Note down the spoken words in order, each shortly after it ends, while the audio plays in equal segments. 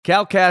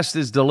CalCast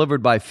is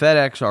delivered by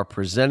FedEx, our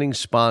presenting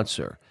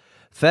sponsor.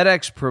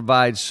 FedEx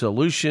provides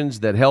solutions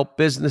that help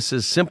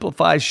businesses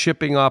simplify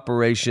shipping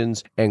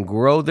operations and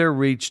grow their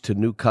reach to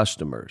new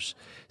customers.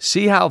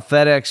 See how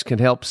FedEx can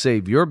help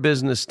save your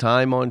business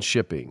time on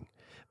shipping.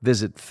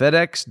 Visit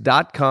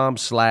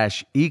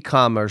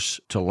fedex.com/ecommerce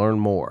to learn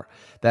more.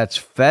 That's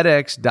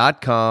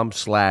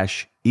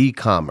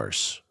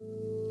fedex.com/ecommerce.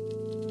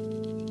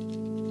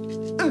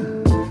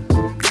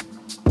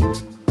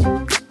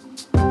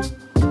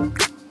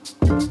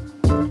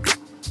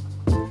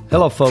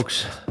 Hello,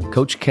 folks.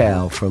 Coach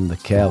Cal from the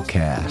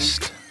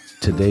CalCast.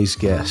 Today's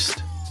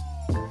guest,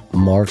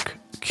 Mark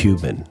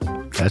Cuban.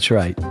 That's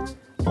right,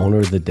 owner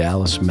of the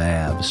Dallas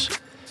Mavs.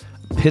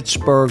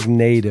 Pittsburgh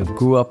native,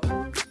 grew up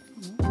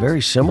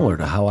very similar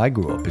to how I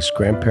grew up. His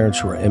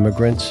grandparents were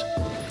immigrants,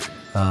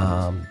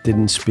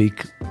 didn't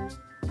speak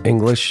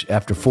English.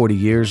 After 40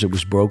 years, it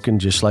was broken,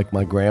 just like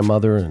my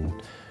grandmother and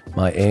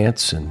my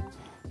aunts, and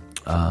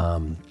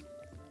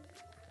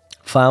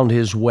found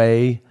his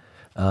way.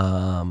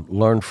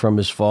 Learned from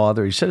his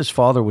father. He said his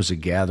father was a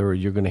gatherer.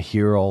 You're going to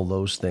hear all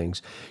those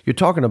things. You're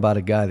talking about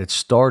a guy that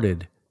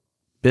started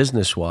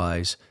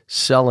business-wise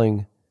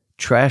selling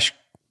trash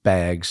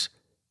bags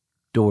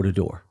door to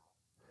door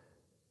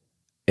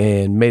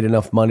and made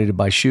enough money to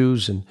buy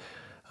shoes. And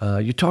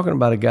you're talking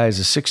about a guy as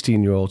a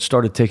 16-year-old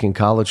started taking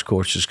college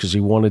courses because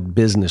he wanted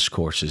business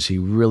courses. He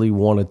really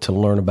wanted to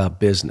learn about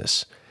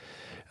business.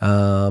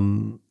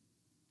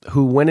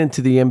 Who went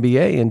into the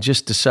NBA and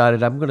just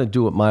decided, I'm going to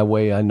do it my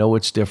way. I know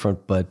it's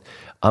different, but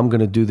I'm going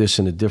to do this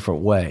in a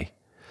different way.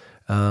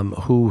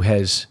 Who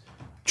has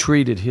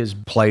treated his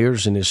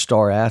players and his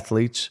star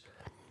athletes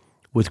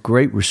with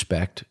great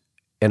respect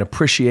and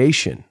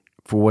appreciation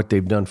for what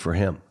they've done for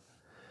him.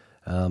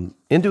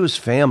 Into his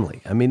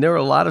family. I mean, there are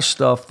a lot of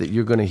stuff that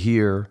you're going to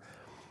hear,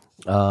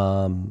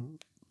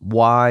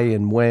 why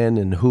and when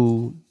and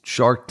who,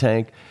 Shark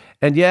Tank.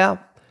 And yeah,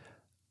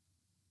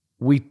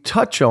 we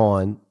touch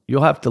on,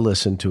 you'll have to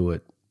listen to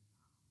it,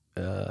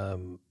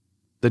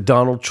 the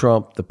Donald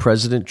Trump, the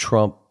President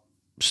Trump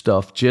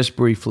stuff, just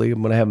briefly.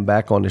 I'm going to have him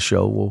back on the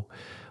show.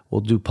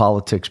 We'll do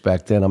politics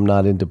back then. I'm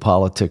not into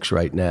politics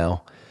right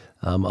now,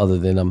 other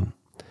than I'm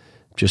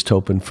just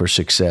hoping for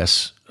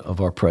success of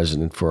our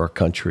president for our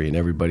country and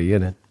everybody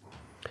in it.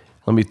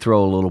 Let me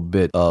throw a little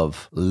bit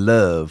of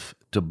love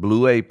to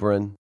Blue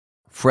Apron.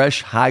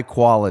 Fresh,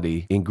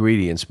 high-quality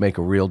ingredients make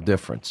a real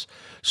difference.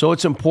 So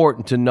it's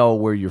important to know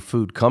where your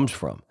food comes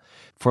from.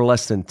 For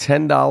less than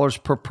 $10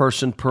 per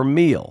person per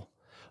meal,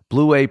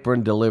 Blue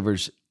Apron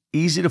delivers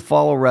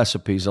easy-to-follow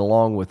recipes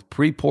along with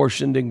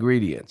pre-portioned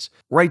ingredients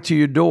right to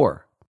your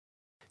door.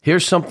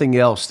 Here's something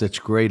else that's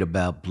great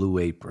about Blue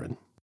Apron.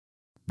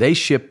 They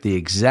ship the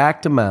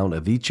exact amount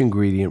of each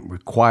ingredient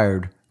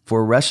required for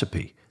a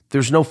recipe.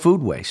 There's no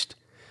food waste.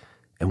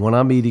 And when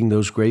I'm eating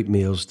those great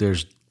meals,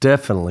 there's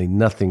definitely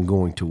nothing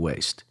going to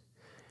waste.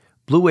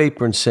 Blue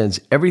Apron sends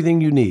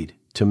everything you need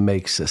to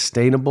make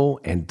sustainable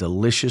and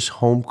delicious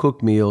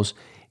home-cooked meals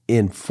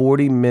in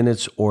 40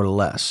 minutes or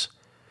less.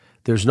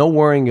 There's no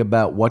worrying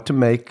about what to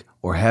make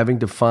or having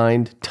to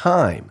find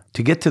time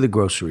to get to the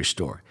grocery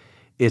store.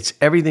 It's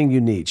everything you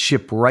need,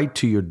 shipped right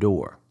to your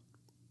door.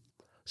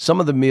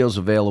 Some of the meals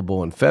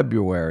available in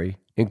February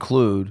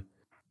include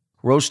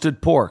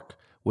roasted pork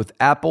with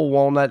apple,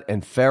 walnut,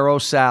 and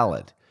farro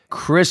salad,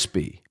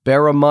 crispy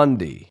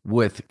barramundi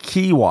with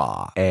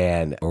quinoa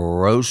and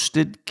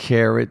roasted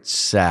carrot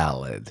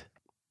salad,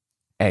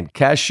 and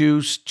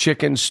cashews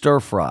chicken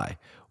stir-fry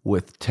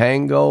with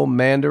tango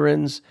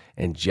mandarins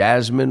and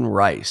jasmine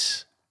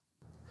rice.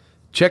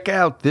 Check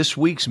out this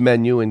week's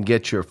menu and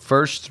get your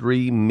first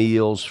 3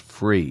 meals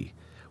free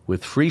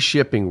with free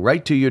shipping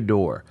right to your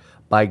door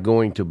by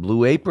going to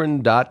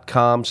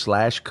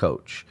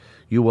blueapron.com/coach.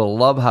 You will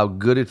love how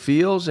good it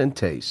feels and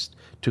tastes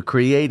to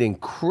create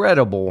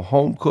incredible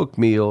home-cooked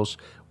meals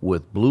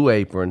with Blue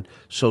Apron,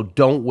 so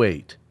don't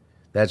wait.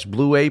 That's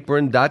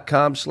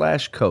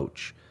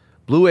blueapron.com/coach.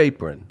 Blue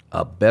Apron,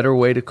 a better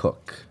way to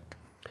cook.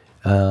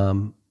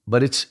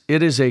 But it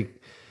is a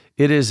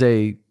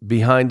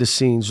behind the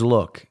scenes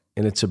look,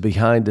 and it's a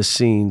behind the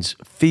scenes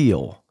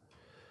feel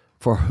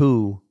for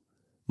who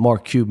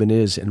Mark Cuban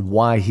is and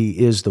why he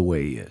is the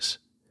way he is.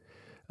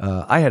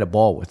 I had a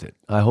ball with it.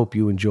 I hope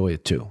you enjoy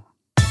it too.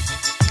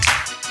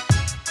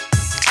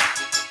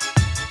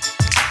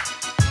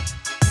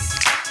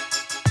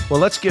 Well,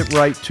 let's get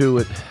right to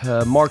it.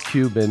 Mark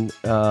Cuban,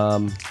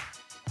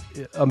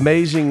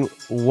 amazing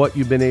what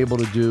you've been able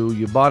to do.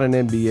 You bought an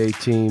NBA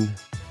team.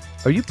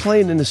 Are you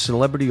playing in the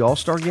Celebrity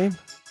All-Star game?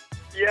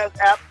 Yes,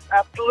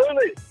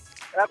 absolutely.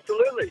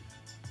 Absolutely.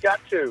 Got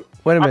to.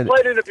 Wait a minute. I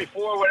played in it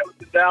before when it was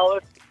in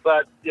Dallas,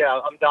 but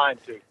yeah, I'm dying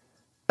to.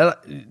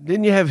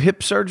 Didn't you have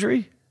hip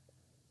surgery?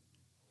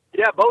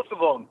 Yeah, both of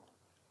them.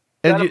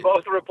 And got them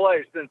both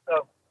replaced. And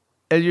so.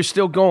 And you're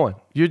still going.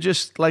 You're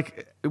just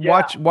like,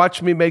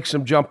 watch me make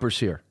some jumpers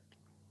here.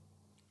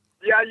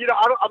 Yeah,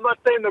 I'm not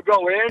saying they'll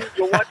go in.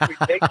 You'll watch me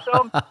take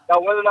some. Now,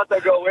 whether or not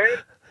they'll go in,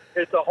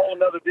 it's a whole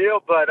nother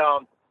deal. But,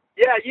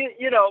 yeah,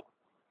 you know,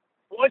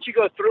 once you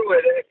go through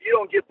it, if you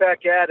don't get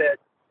back at it,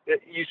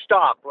 you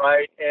stop,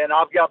 right? And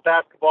I've got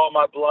basketball in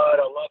my blood.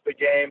 I love the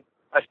game.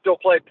 I still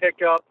play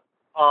pickup.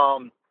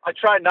 I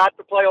try not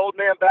to play old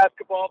man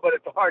basketball, but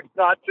it's hard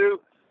not to.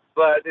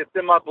 But it's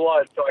in my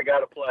blood, so I got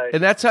to play.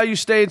 And that's how you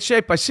stay in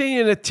shape. I see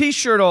you in a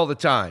T-shirt all the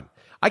time.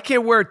 I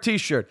can't wear a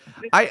T-shirt.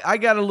 I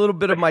got a little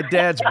bit of my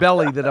dad's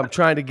belly that I'm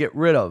trying to get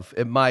rid of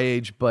at my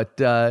age, but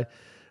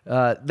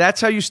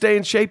that's how you stay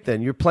in shape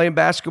then. You're playing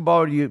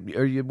basketball, are you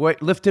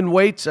lifting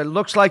weights? It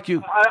looks like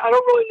you... I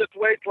don't really lift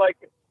weights. Like,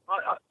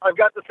 I've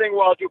got the thing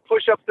where I'll do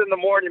push-ups in the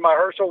morning, my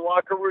Herschel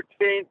Walker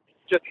routine,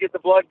 just to get the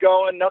blood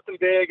going, nothing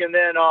big, and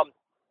then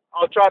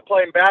I'll try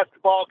playing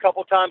basketball a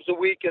couple times a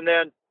week, and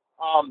then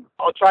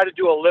I'll try to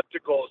do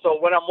elliptical. So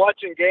when I'm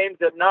watching games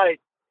at night,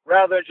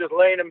 rather than just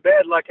laying in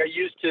bed like I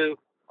used to,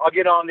 I'll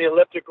get on the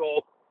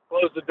elliptical,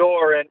 close the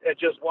door, and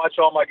just watch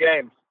all my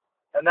games.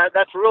 And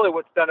that's really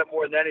what's done it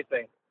more than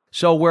anything.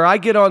 So where I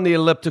get on the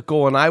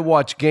elliptical and I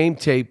watch game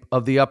tape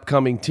of the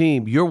upcoming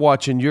team, you're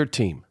watching your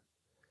team.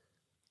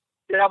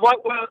 Yeah, well,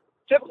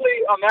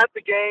 typically I'm at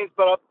the games,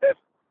 but if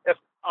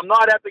I'm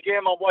not at the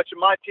game, I'm watching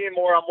my team,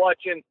 or I'm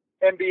watching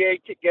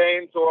NBA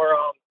games, or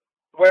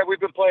where we've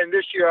been playing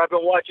this year, I've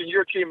been watching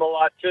your team a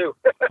lot too.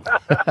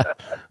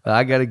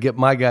 I got to get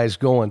my guys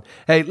going.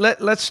 Hey, we're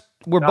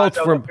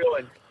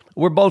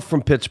both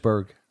from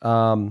Pittsburgh.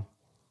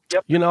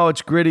 Yep. You know,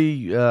 it's gritty.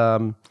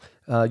 You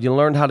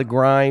learned how to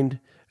grind.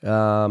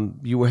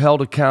 You were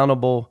held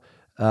accountable.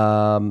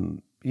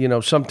 You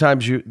know,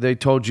 sometimes they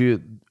told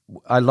you,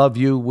 I love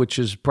you, which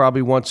is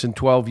probably once in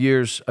 12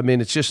 years. I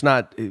mean, it's just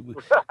not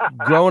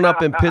growing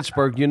up in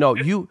Pittsburgh. You know,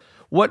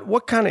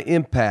 what kind of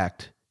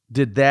impact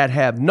did that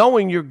have?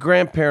 Knowing your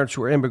grandparents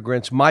were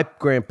immigrants, my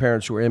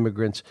grandparents were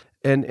immigrants,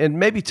 and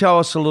maybe tell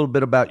us a little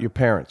bit about your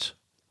parents.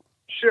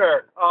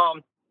 Sure.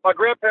 My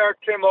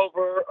grandparents came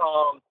over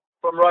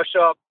from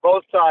Russia,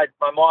 both sides,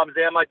 my mom's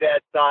and my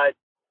dad's side,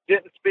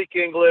 didn't speak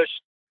English.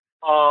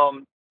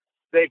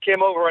 They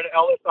came over on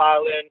Ellis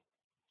Island,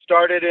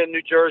 started in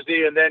New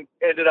Jersey, and then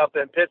ended up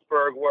in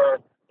Pittsburgh, where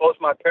both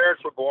my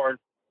parents were born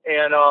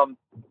and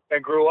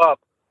grew up.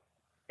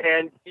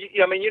 And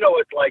I mean, you know,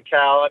 it's like,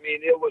 Cal. I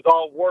mean, it was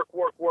all work,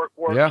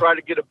 Yeah. try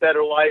to get a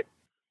better life.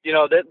 You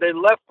know, they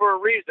left for a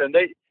reason.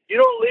 You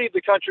don't leave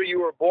the country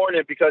you were born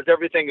in because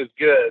everything is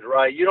good,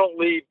 right? You don't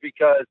leave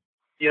because,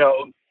 you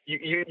know,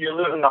 you're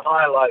living the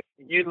high life.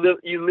 You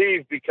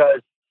leave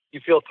because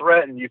you feel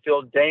threatened, you feel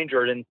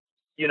endangered, and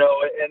you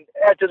know. And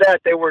add to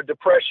that, they were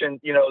depression.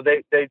 You know,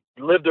 they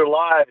lived their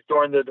lives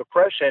during the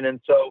Depression, and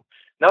so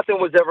nothing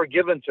was ever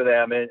given to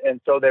them,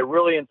 and so they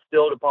really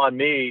instilled upon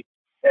me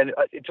and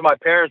to my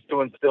parents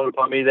to instill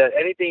upon me that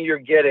anything you're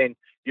getting,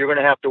 you're going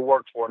to have to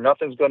work for.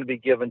 Nothing's going to be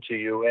given to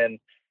you,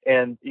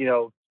 and you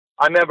know.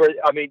 I remember,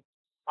 I mean,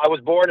 I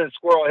was born in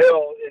Squirrel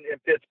Hill in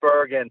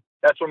Pittsburgh, and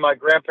that's where my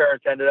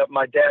grandparents ended up.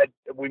 My dad,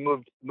 we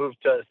moved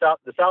to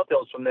the South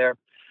Hills from there.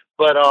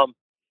 But I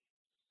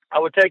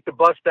would take the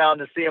bus down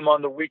to see them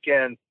on the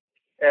weekends.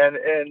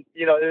 And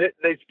you know,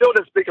 they still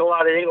didn't speak a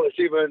lot of English,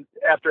 even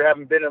after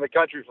having been in the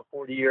country for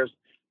 40 years.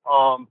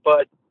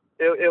 But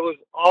it was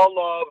all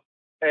love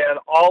and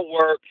all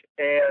work.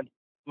 And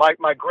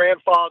my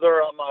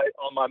grandfather on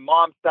my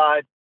mom's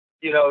side,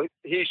 you know,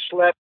 he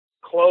schlepped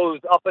clothes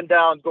up and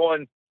down,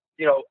 going,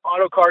 you know,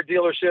 auto car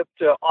dealership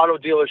to auto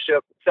dealership,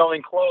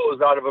 selling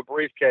clothes out of a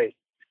briefcase.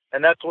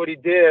 And that's what he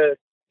did,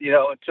 you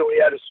know, until he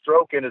had a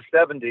stroke in his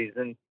 70s.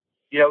 And,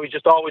 you know, he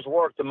just always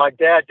worked. And my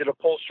dad did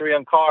upholstery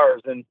on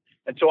cars, and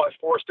until I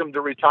forced him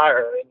to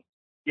retire. And,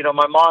 you know,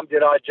 my mom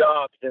did odd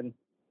jobs. And,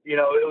 you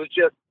know, it was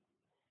just,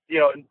 you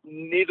know,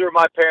 neither of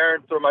my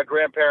parents or my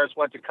grandparents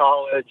went to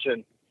college.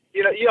 And,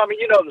 you know, I mean,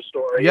 you know the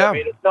story. Yeah. I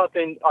mean, it's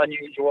nothing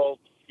unusual,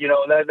 you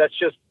know, that's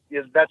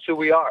who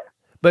we are.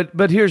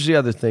 But here's the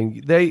other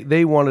thing.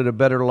 They wanted a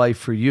better life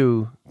for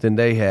you than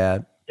they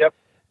had. Yep.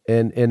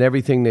 And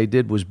everything they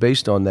did was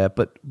based on that.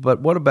 But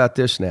what about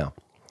this now?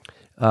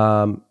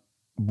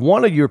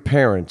 One of your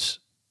parents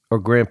or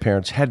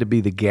grandparents had to be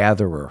the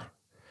gatherer,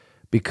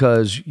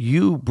 because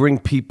you bring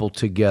people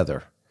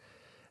together.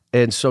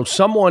 And so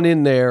someone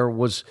in there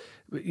was,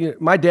 you know,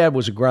 my dad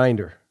was a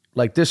grinder.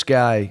 Like this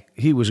guy,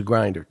 he was a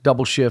grinder,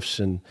 double shifts,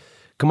 and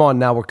come on,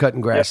 now we're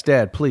cutting grass. Yep.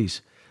 Dad,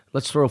 please.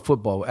 Let's throw a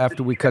football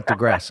after we cut the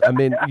grass. I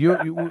mean,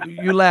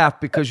 you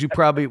laugh because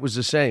it was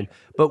the same.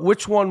 But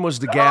which one was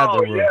the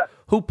gatherer? Yeah.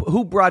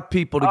 Who brought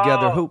people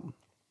together? Who?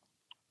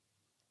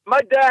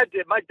 My dad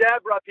did. My dad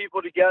brought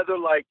people together.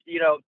 Like,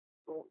 you know,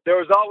 there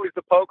was always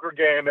the poker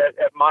game at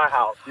my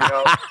house, you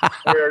know,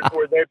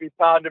 where they'd be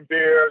pounding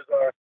beers,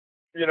 or,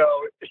 you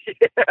know,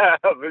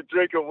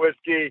 drinking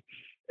whiskey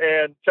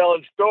and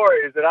telling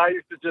stories. And I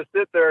used to just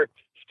sit there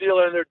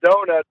stealing their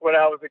donuts when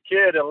I was a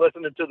kid and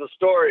listening to the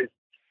stories.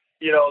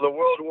 You know, the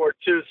World War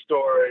II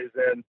stories,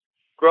 and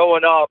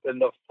growing up,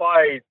 and the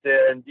fights,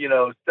 and, you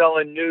know,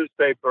 selling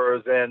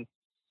newspapers. And,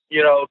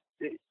 you know,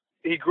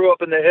 he grew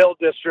up in the Hill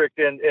District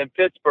in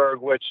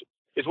Pittsburgh, which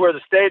is where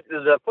the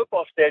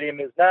football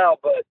stadium is now,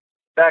 but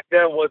back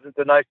then wasn't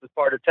the nicest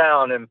part of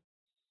town. And,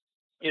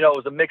 you know, it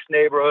was a mixed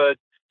neighborhood,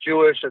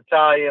 Jewish,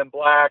 Italian,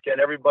 Black, and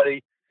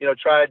everybody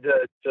tried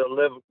to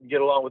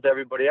get along with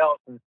everybody else.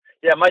 And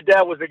yeah, my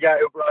dad was the guy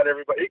who brought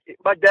everybody.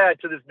 My dad,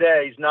 to this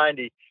day, he's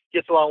 90,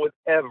 gets along with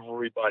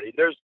everybody.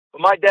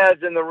 When my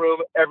dad's in the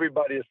room,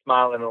 everybody is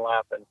smiling and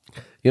laughing.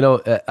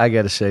 I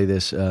got to say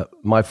this.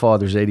 My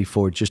father's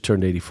 84, just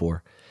turned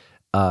 84,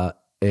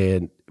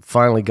 and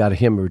finally got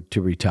him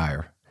to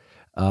retire.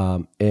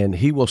 And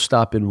he will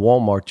stop in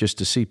Walmart just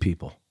to see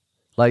people.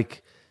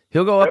 Like,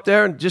 he'll go up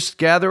there and just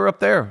gather up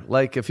there.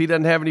 Like, if he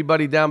doesn't have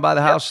anybody down by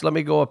the house, let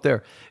me go up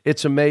there.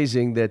 It's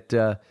amazing that,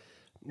 Is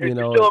he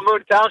still in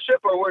Moon Township,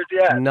 or where's he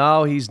at?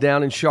 No, he's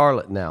down in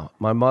Charlotte now.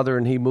 My mother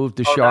and he moved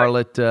to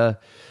Charlotte. Nice.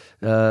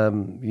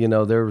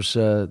 There was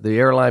the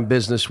airline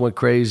business went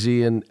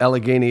crazy, and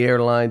Allegheny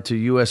Airline to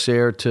U.S.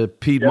 Air to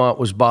Piedmont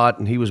was bought,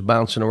 and he was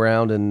bouncing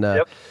around. And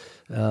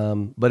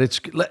but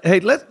it's let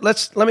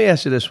me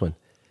ask you this one.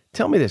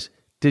 Tell me this: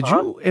 did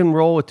you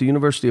enroll at the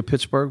University of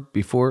Pittsburgh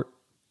before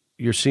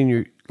your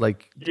senior?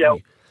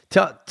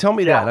 Tell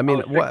me that. I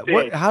mean, what?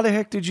 How the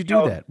heck did you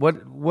do that?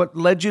 What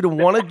led you to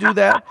want to do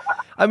that?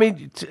 I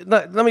mean,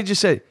 let me just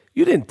say,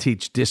 you didn't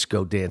teach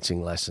disco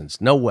dancing lessons.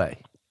 No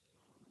way.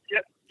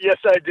 Yes,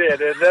 I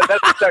did, and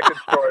that's the second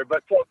story.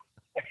 But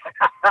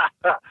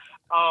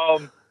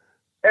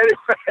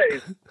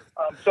anyways,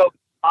 so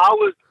I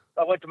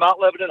went to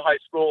Mount Lebanon High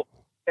School,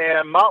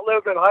 and Mount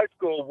Lebanon High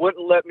School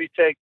wouldn't let me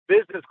take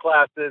business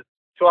classes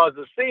till I was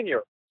a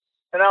senior.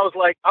 And I was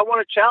like, I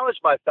want to challenge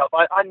myself.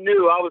 I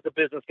knew I was a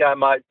business guy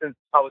since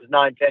I was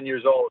 9, 10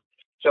 years old.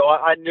 So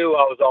I knew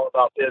I was all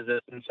about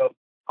business. And so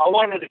I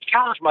wanted to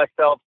challenge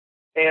myself.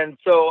 And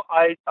so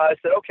I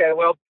said, okay,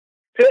 well,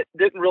 Pitt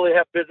didn't really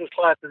have business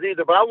classes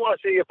either, but I want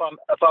to see if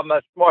I'm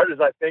as smart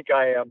as I think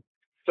I am.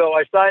 So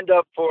I signed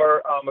up for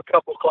a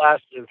couple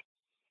classes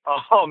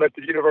at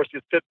the University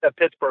of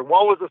Pittsburgh.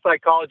 One was a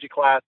psychology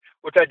class,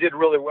 which I did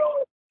really well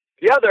at.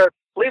 The other,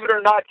 believe it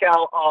or not,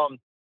 Cal,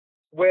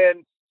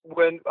 when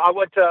I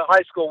went to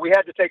high school, we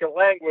had to take a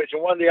language,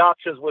 and one of the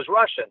options was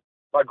Russian.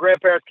 My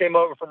grandparents came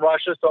over from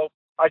Russia, so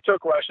I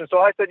took Russian. So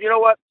I said, you know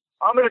what?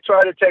 I'm going to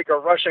try to take a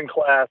Russian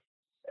class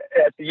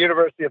at the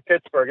University of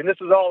Pittsburgh, and this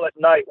is all at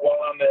night while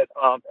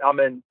I'm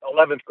in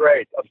 11th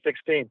grade of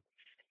 16.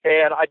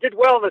 And I did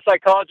well in the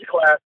psychology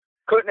class.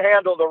 Couldn't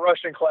handle the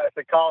Russian class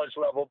at college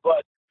level,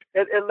 but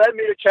it led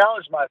me to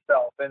challenge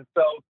myself. And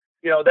so,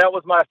 that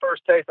was my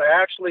first taste.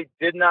 I actually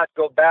did not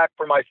go back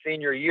for my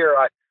senior year.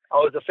 I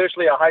was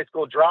officially a high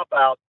school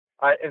dropout.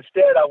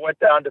 Instead, I went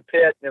down to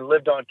Pitt and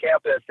lived on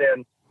campus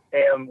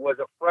and was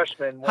a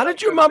freshman. How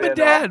did your mom and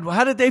dad,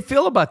 how did they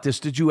feel about this?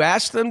 Did you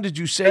ask them? Did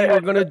you say you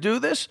were going to do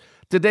this?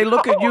 Did they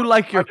look at you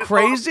like you're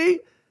crazy?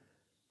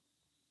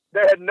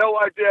 They had no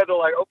idea. They're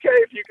like, okay,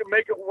 if you can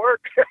make it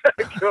work,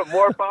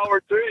 more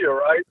power to you,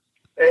 right?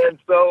 And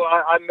so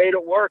I made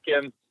it work,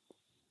 and,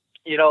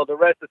 the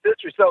rest is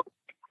history. So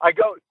I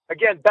go,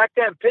 again, back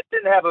then, Pitt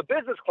didn't have a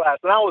business class,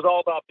 and I was all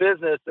about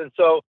business. And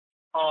so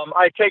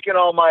I'd taken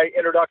all my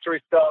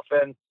introductory stuff,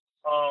 and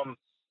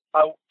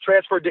I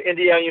transferred to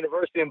Indiana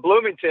University in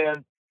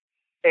Bloomington,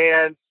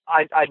 and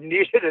I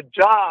needed a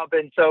job.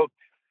 And so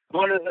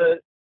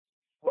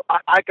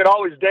I could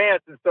always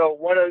dance. And so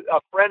a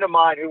friend of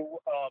mine who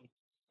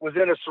was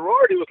in a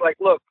sorority was like,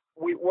 look,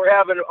 we're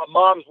having a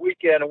mom's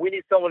weekend, and we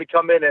need someone to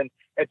come in and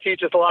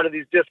teach us a lot of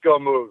these disco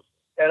moves.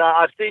 And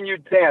I've seen you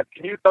dance.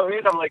 Can you come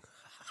in? I'm like,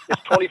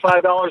 it's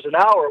 $25 an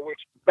hour, which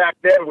back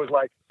then was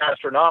like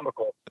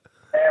astronomical.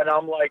 And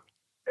I'm like,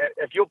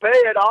 if you'll pay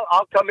it,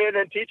 I'll come in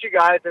and teach you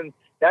guys. And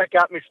that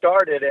got me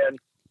started. And,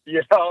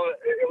 it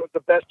was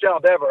the best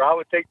job ever. I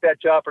would take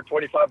that job for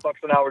 $25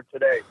 an hour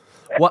today.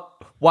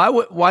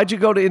 Why'd you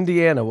go to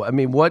Indiana? I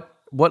mean, what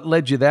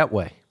led you that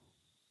way?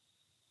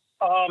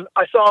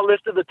 I saw a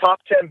list of the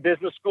top 10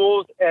 business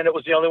schools, and it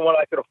was the only one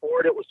I could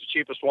afford. It was the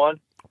cheapest one.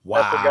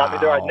 Wow. That's what got me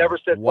there. I'd never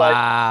set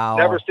foot,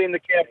 never seen the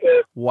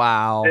campus.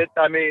 Wow.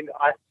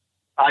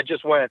 I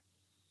just went.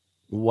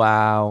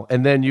 Wow.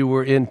 And then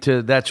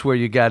that's where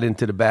you got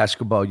into the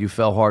basketball. You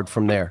fell hard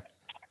from there.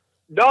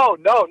 No.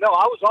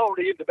 I was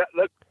already into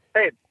basketball.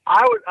 Hey,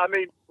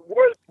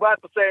 we're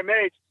about the same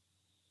age.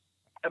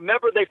 I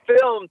remember they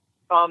filmed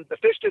The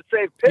Fish That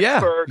Saved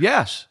Pittsburgh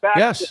back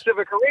at the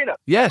Civic Arena.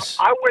 Yes.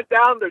 I went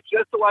down there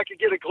just so I could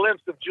get a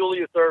glimpse of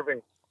Julius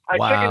Erving. I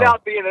figured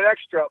out being an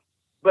extra,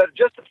 but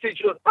just to see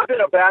Julius. I've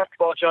been a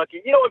basketball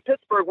junkie. In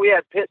Pittsburgh, we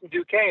had Pitt and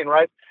Duquesne,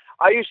 right?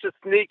 I used to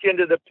sneak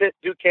into the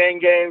Pitt-Duquesne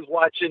games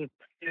watching,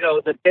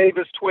 the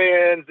Davis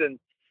twins, and,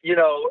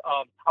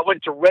 I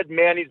went to Red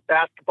Manning's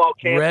basketball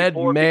camp. Red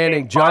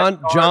Manning, John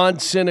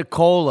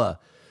Sinicola.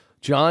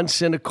 John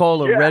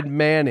Sinicola, Red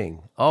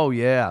Manning. Oh,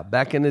 yeah,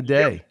 back in the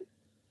day.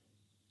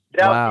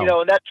 Wow.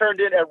 And that turned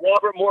in at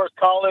Robert Morris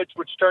College,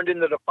 which turned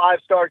into the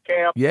 5-star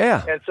camp.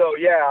 Yeah. And so,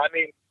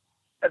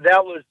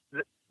 that was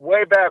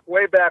way back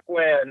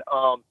when.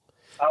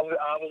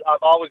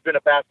 I've always been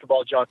a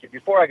basketball junkie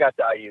before I got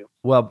to IU.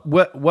 Well,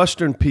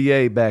 Western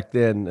PA back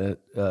then,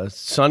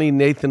 Sonny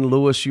Nathan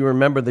Lewis, you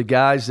remember the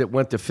guys that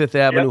went to Fifth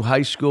Avenue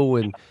High School,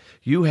 and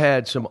you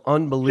had some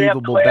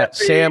unbelievable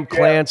Sam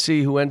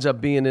Clancy, who ends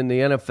up being in the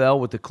NFL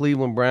with the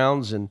Cleveland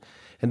Browns, and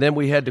then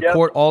we had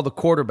all the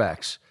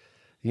quarterbacks.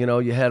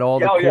 You had all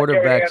the Terry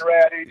quarterbacks.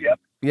 Hanratty, yep.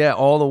 Yeah,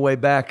 all the way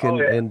back. And,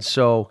 Oh, yeah. and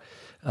so,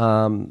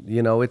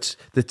 it's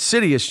the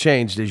city has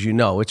changed, as you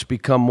know. It's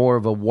become more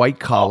of a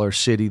white-collar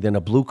city than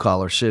a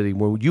blue-collar city.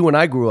 When you and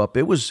I grew up,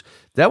 that was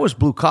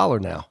blue-collar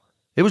now.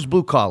 It was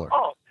blue-collar.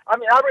 Oh, I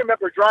mean, I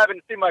remember driving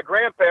to see my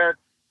grandparents,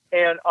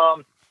 and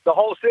the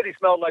whole city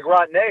smelled like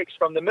rotten eggs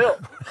from the mill.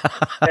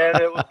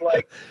 And it was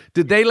like...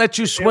 Did they let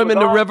you swim in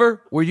the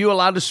river? Were you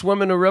allowed to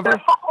swim in the river?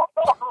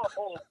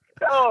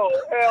 No,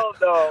 hell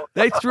no.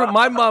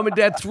 My mom and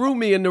dad threw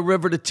me in the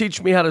river to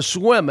teach me how to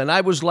swim, and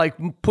I was like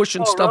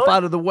pushing stuff really?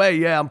 out of the way.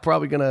 Yeah, I'm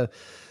probably gonna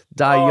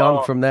die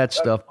young from that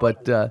stuff.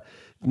 But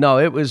no,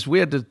 it was we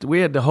had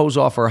to hose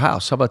off our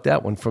house. How about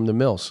that one from the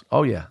mills?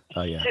 Oh yeah.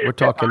 We're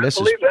talking.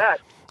 This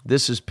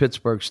is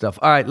Pittsburgh stuff.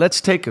 All right, let's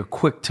take a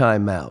quick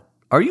time out.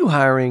 Are you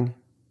hiring?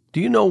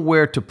 Do you know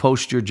where to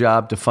post your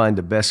job to find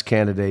the best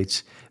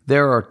candidates?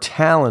 There are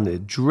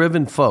talented,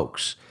 driven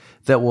folks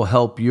that will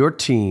help your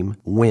team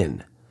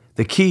win.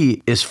 The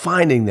key is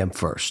finding them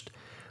first.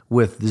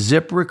 With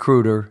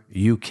ZipRecruiter,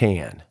 you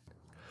can.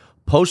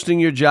 Posting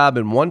your job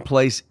in one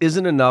place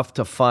isn't enough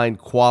to find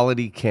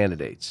quality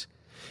candidates.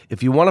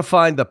 If you want to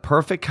find the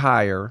perfect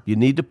hire, you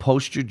need to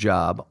post your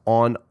job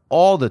on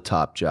all the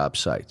top job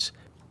sites.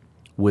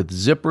 With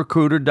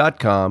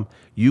ZipRecruiter.com,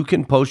 you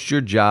can post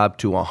your job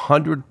to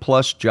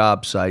 100+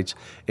 job sites,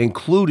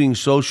 including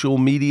social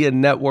media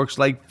networks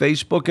like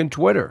Facebook and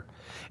Twitter.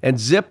 And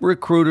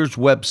ZipRecruiter's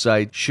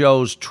website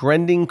shows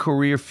trending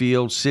career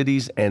fields,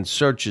 cities, and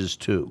searches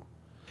too.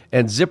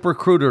 And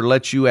ZipRecruiter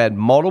lets you add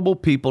multiple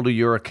people to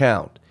your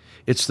account.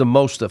 It's the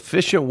most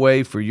efficient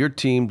way for your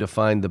team to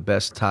find the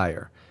best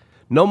hire.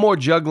 No more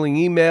juggling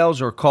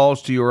emails or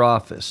calls to your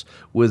office.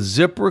 With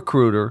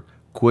ZipRecruiter,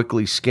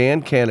 quickly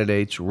scan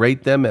candidates,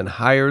 rate them, and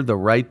hire the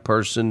right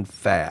person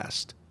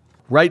fast.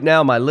 Right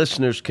now, my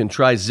listeners can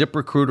try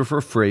ZipRecruiter for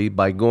free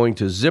by going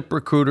to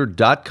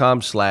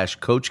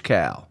ZipRecruiter.com/Coach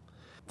Cal.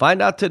 Find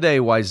out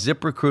today why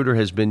ZipRecruiter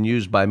has been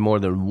used by more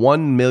than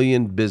 1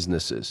 million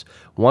businesses.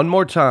 One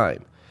more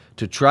time.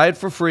 To try it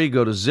for free,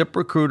 go to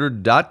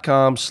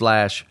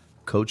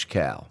ZipRecruiter.com/Coach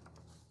Cal.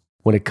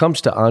 When it comes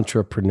to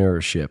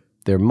entrepreneurship,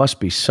 there must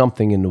be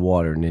something in the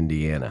water in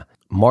Indiana.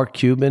 Mark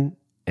Cuban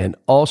and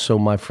also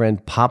my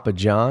friend Papa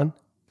John.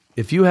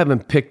 If you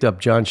haven't picked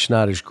up John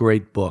Schneider's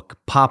great book,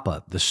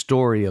 Papa, the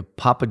Story of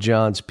Papa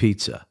John's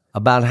Pizza,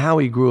 about how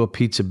he grew a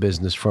pizza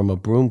business from a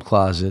broom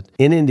closet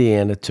in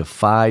Indiana to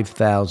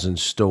 5,000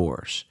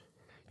 stores.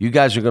 You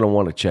guys are going to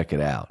want to check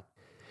it out.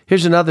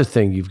 Here's another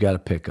thing you've got to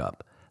pick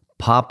up.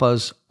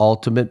 Papa's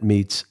Ultimate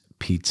Meats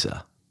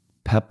Pizza.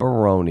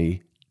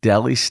 Pepperoni,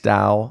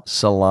 deli-style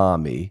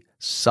salami,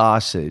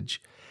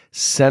 sausage,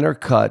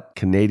 center-cut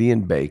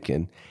Canadian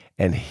bacon,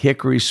 and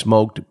hickory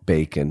smoked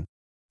bacon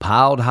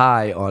piled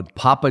high on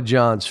Papa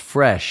John's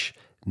fresh,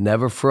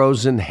 never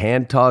frozen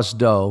hand-tossed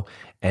dough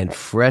and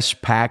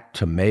fresh-packed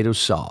tomato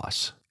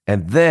sauce,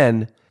 and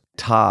then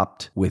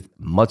topped with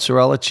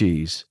mozzarella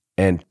cheese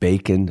and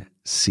bacon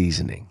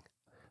seasoning.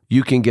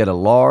 You can get a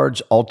large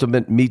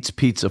Ultimate Meats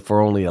Pizza for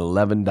only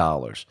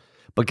 $11.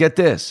 But get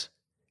this,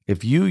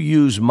 if you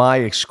use my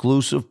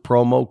exclusive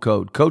promo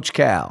code, Coach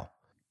Cal,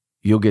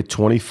 you'll get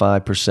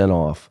 25%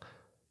 off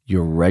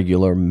your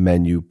regular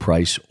menu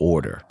price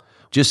order.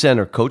 Just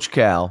enter Coach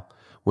Cal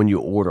when you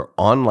order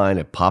online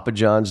at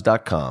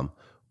papajohns.com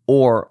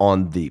or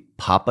on the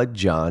Papa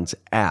John's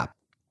app.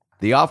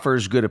 The offer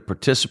is good at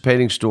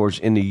participating stores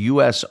in the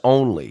U.S.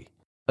 only.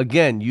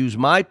 Again, use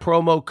my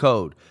promo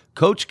code,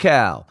 Coach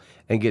Cal,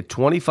 and get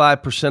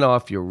 25%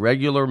 off your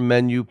regular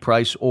menu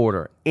price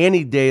order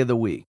any day of the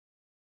week.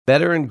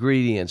 Better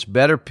ingredients,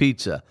 better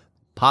pizza,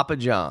 Papa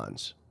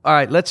John's. All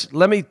right,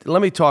 let me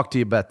talk to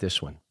you about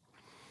this one,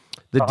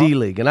 the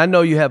D-League, and I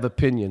know you have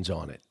opinions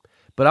on it,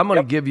 but I'm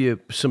going to give you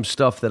some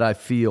stuff that I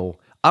feel.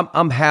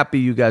 I'm happy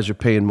you guys are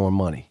paying more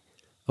money.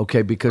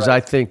 Okay, because I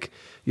think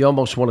you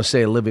almost want to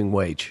say a living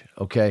wage,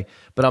 okay?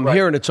 But I'm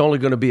hearing it's only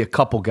going to be a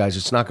couple guys.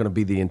 It's not going to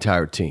be the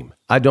entire team.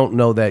 I don't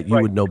know that. You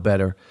would know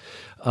better.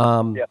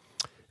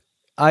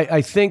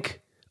 I think,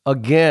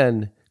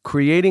 again,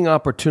 creating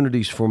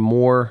opportunities for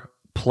more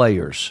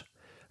players,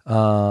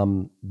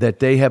 that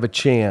they have a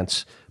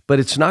chance, but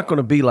it's not going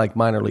to be like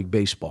minor league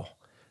baseball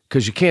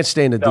because you can't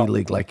stay in the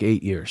D-League like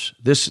 8 years.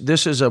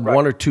 This is a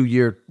 1 or 2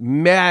 year,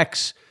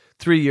 max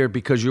 3 year,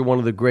 because you're one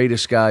of the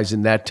greatest guys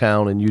in that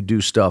town and you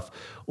do stuff,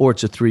 or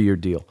it's a 3-year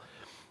deal.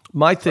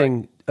 My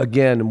thing,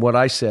 again, what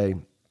I say,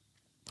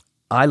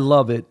 I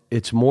love it.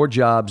 It's more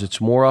jobs. It's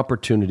more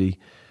opportunity.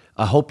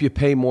 I hope you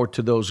pay more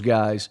to those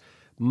guys.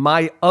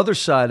 My other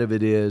side of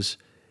it is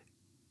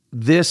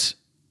this,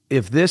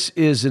 if this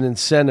is an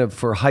incentive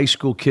for high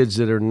school kids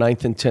that are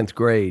 9th and 10th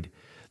grade,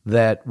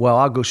 that, well,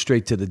 I'll go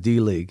straight to the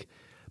D-League.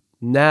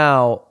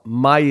 Now,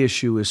 my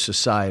issue is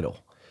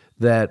societal.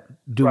 That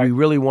do we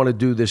really want to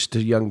do this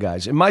to young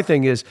guys? And my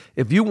thing is,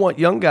 if you want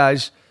young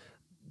guys,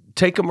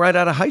 take them right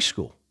out of high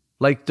school.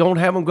 Like, don't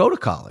have them go to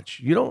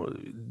college. They don't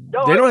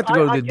have to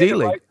go to the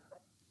D-League.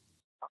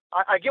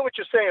 I get what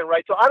you're saying,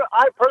 right? So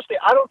I personally,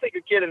 I don't think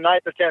a kid in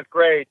 9th or 10th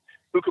grade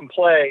who can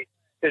play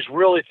is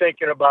really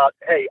thinking about,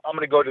 hey, I'm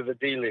going to go to the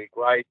D League,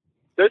 right?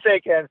 They're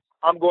thinking,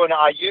 I'm going to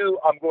IU,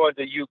 I'm going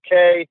to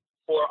UK,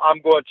 or I'm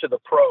going to the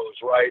pros,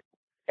 right?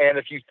 And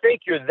if you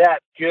think you're that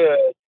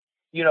good,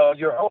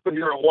 you're hoping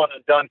you're a one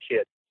and done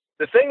kid.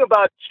 The thing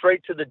about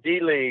straight to the D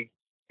League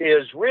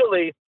is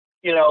really,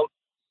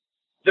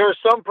 there are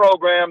some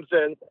programs,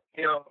 and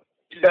you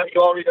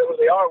already know where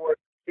they are, where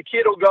the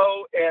kid will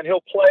go and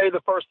he'll play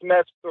the first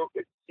semester.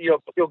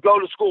 He'll go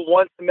to school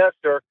one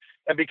semester,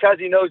 and because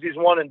he knows he's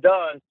one and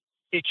done,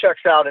 he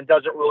checks out and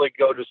doesn't really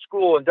go to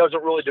school and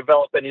doesn't really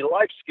develop any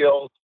life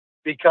skills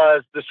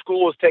because the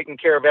school is taking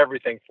care of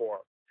everything for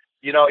him.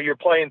 You're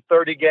playing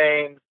 30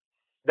 games.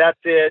 That's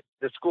it.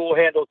 The school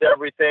handles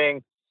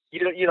everything. You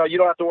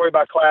don't have to worry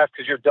about class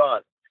because you're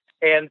done.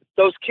 And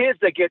those kids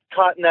that get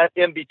caught in that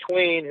in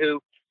between,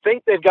 who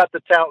think they've got the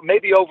talent,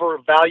 maybe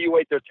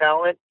over-evaluate their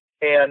talent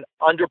and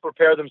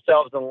under-prepare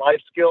themselves in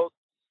life skills,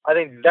 I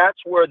think that's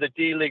where the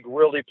D League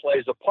really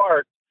plays a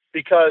part,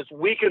 because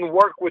we can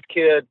work with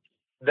kids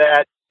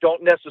that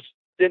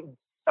didn't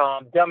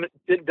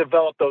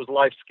develop those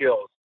life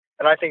skills.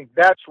 And I think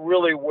that's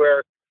really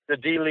where the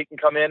D League can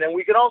come in. And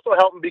we can also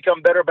help them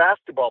become better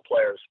basketball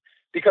players,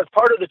 because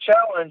part of the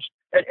challenge,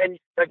 and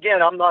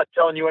again, I'm not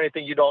telling you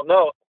anything you don't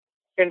know,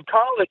 in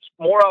college,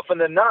 more often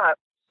than not,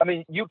 I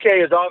mean, UK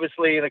is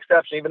obviously an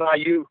exception, even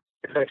IU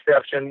is an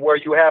exception, where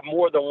you have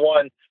more than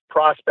one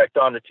prospect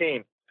on the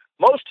team.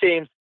 Most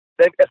teams,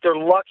 if they're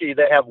lucky,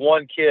 they have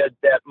one kid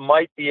that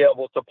might be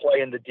able to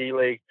play in the D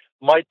League,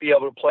 might be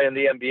able to play in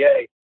the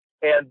NBA.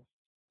 And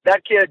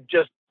that kid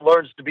just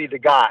learns to be the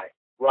guy,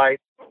 right?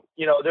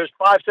 There's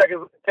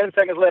 10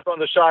 seconds left on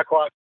the shot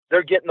clock.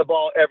 They're getting the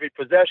ball every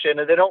possession,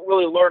 and they don't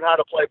really learn how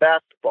to play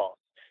basketball.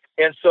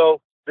 And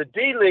so the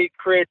D League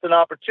creates an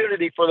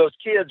opportunity for those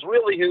kids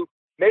really who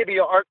maybe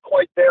aren't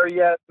quite there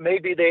yet.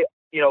 Maybe they,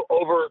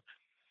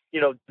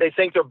 they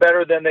think they're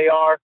better than they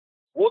are.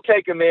 We'll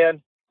take them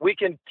in. We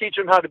can teach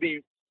them how to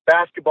be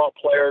basketball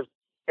players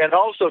and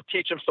also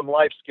teach them some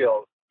life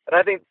skills. And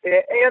I think,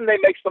 and they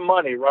make some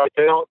money, right?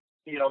 They don't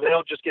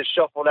just get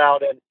shuffled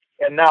out and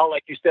now,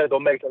 like you said, they'll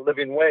make a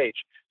living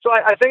wage. So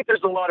I think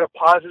there's a lot of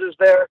positives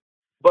there,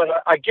 but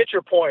I get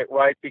your point,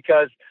 right?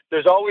 Because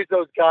there's always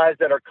those guys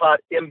that are caught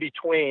in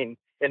between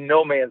in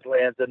no man's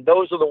lands. And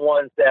those are the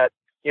ones that,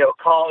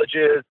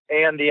 colleges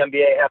and the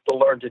NBA have to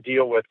learn to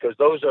deal with, because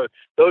those are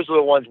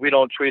the ones we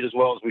don't treat as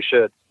well as we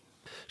should.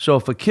 So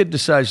if a kid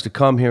decides to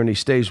come here and he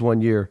stays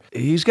 1 year,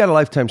 he's got a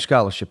lifetime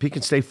scholarship. He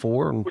can stay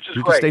 4 and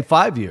he can stay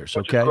 5 years.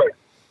 Which okay. Is great.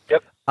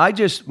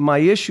 Yep. My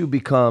issue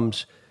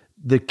becomes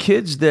the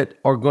kids that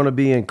are going to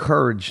be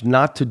encouraged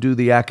not to do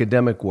the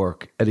academic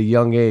work at a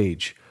young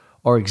age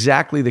are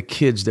exactly the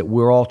kids that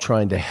we're all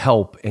trying to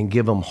help and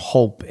give them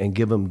hope and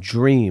give them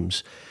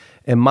dreams.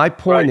 And my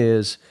point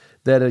is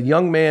that a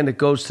young man that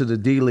goes to the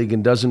D League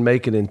and doesn't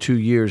make it in 2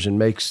 years and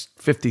makes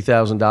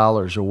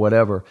 $50,000 or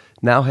whatever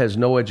now has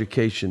no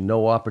education,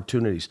 no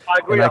opportunities. I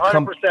agree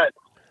 100%.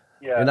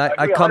 Yeah, and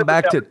I come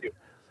back to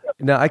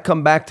now. I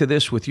come back to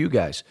this with you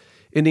guys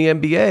in the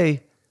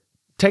NBA.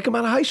 Take them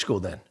out of high school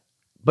then,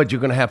 but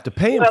you're going to have to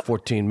pay them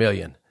 $14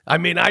 million. I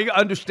mean, I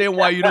understand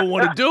why you don't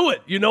want to do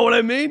it. You know what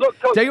I mean? Look,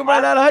 Coach, take them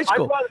right out of high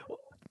school.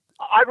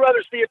 I'd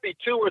rather see it be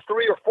 2 or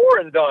 3 or 4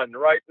 and done,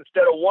 right,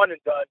 instead of 1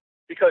 and done,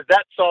 because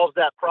that solves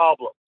that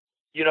problem.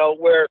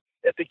 Where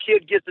if the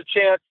kid gets a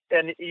chance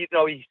and he's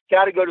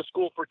got to go to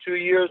school for 2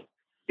 years,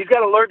 he's got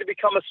to learn to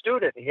become a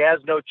student. He has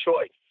no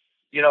choice.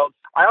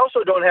 I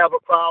also don't have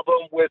a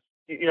problem with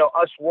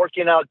us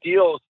working out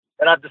deals,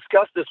 and I've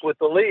discussed this with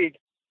the league,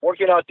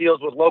 working out deals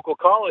with local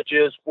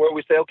colleges where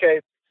we say, okay,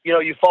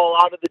 you fall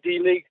out of the D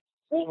League,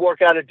 we'll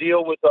work out a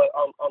deal with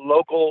a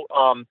local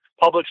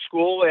public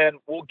school, and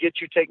we'll get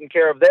you taken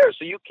care of there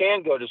so you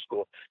can go to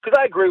school. Because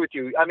I agree with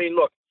you. I mean,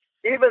 look,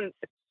 even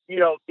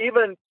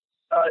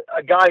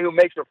a guy who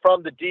makes it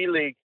from the D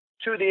League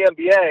to the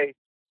NBA,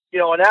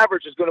 on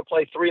average is going to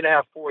play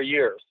 3.5, 4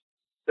 years.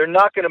 They're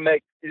not going to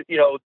make,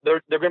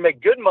 they're going to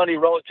make good money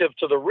relative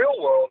to the real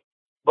world,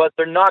 but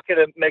they're not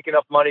going to make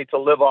enough money to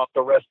live off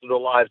the rest of their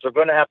lives. They're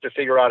going to have to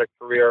figure out a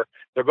career.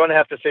 They're going to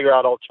have to figure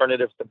out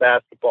alternatives to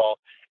basketball.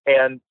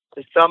 And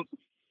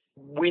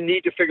we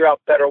need to figure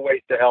out better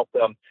ways to help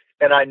them.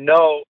 And I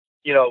know,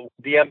 the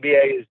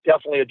NBA is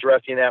definitely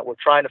addressing that. We're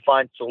trying to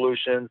find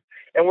solutions,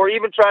 and we're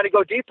even trying to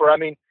go deeper. I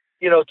mean,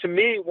 to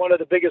me, one of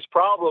the biggest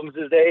problems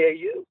is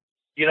AAU.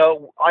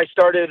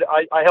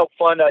 I helped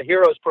fund a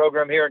Heroes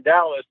program here in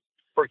Dallas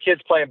for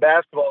kids playing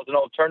basketball as an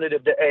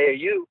alternative to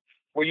AAU,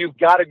 where you've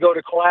got to go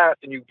to class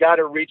and you've got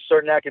to reach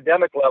certain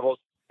academic levels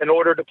in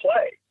order to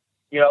play.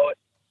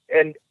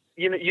 And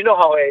you know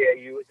how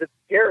AAU is. It's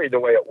scary the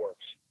way it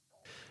works.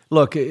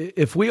 Look,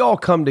 if we all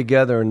come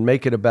together and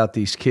make it about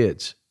these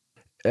kids,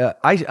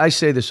 I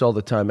say this all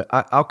the time.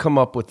 I'll come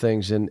up with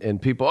things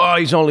and people,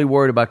 he's only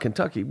worried about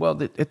Kentucky.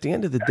 Well, at the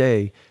end of the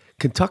day,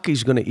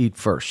 Kentucky's going to eat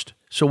first.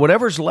 So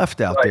whatever's left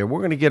out there,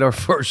 we're going to get our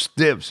first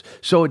dibs.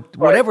 So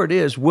whatever it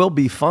is, we'll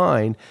be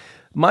fine.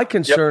 My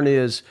concern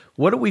is,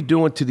 what are we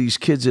doing to these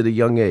kids at a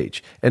young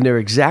age? And they're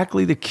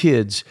exactly the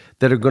kids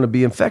that are going to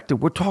be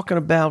infected. We're talking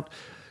about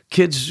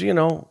kids,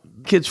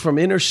 kids from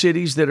inner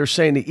cities that are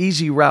saying the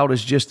easy route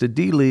is just the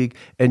D League.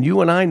 And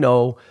you and I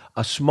know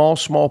a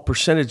small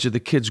percentage of the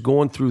kids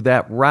going through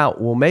that route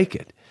will make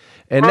it.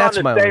 And we're that's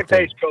on the my same only thing.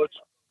 page, Coach.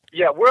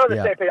 Yeah, we're on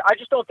the same page. I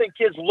just don't think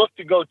kids look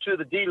to go to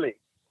the D League,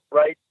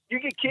 right? You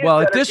get kids. Well,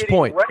 at this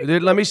point,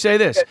 let me say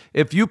this: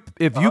 if you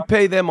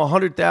pay them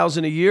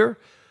 $100,000 a year,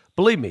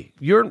 believe me,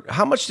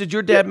 how much did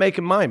your dad make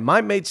in mine?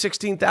 Mine made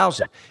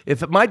 $16,000.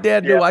 If my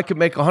dad knew I could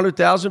make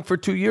 $100,000 for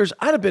 2 years,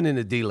 I'd have been in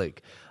the D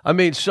League. I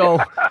mean,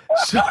 anyway.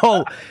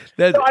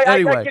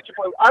 I get your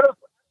point.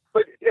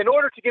 But in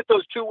order to get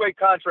those two-way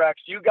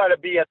contracts, you got to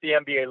be at the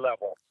NBA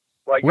level,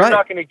 right? You're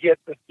not going to get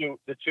the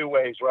two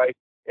ways, right?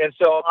 And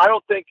so I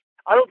don't think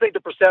the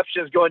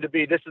perception is going to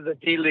be this is a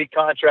D League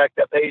contract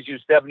that pays you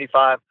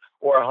 75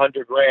 or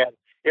 100 grand.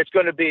 It's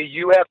going to be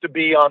you have to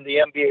be on the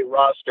NBA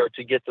roster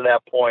to get to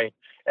that point,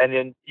 and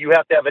then you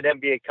have to have an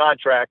NBA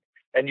contract,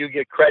 and you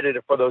get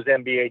credited for those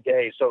NBA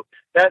days. So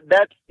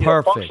that's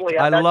perfect.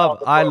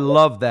 I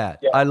love that.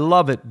 Yeah. I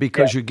love it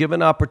because you're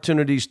giving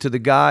opportunities to the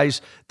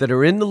guys that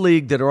are in the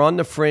league, that are on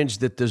the fringe,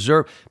 that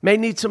may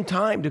need some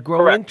time to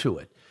grow into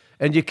it.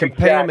 And you can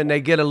pay them, and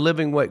they get a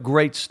living with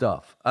great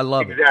stuff. I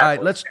love it. All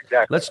right,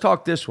 let's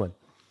talk this one.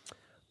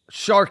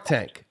 Shark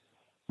Tank.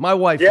 My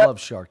wife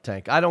loves Shark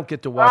Tank. I don't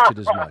get to watch it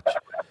as much.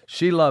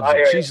 She loves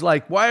it. She's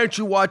like, "Why aren't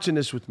you watching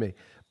this with me?"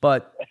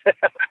 But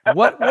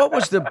what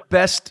was the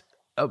best?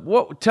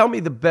 Tell me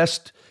the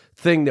best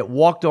thing that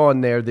walked on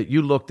there that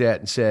you looked at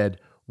and said,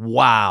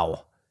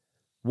 "Wow,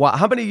 wow."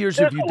 How many years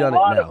have you done it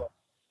now?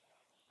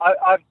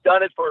 I've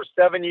done it for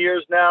 7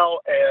 years now,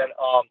 and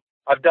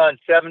I've done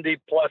 70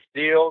 plus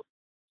deals.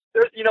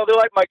 They're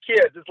like my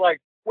kids. It's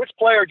like, which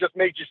player just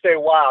made you say,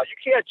 wow?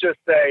 You can't just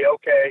say,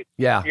 okay,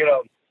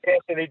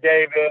 Anthony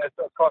Davis.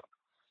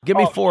 Give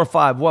me 4 or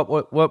 5.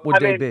 What would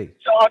they be?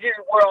 So I'll give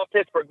you one on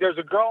Pittsburgh. There's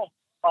a girl,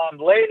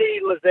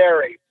 Lady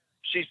Lazari.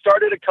 She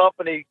started a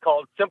company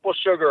called Simple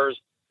Sugars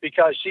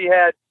because she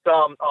had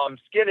some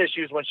skin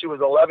issues when she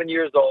was 11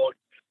 years old.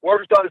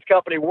 Worked on this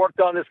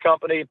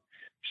company.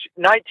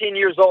 19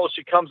 years old,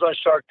 she comes on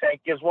Shark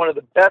Tank, gives one of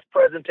the best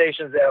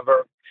presentations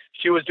ever.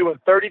 She was doing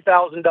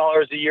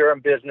 $30,000 a year in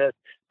business.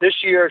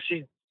 This year,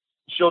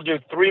 she'll do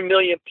 $3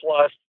 million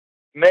plus,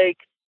 make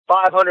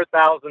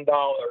 $500,000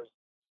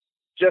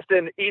 just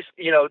in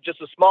just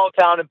a small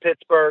town in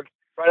Pittsburgh,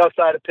 right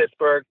outside of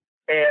Pittsburgh,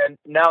 and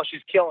now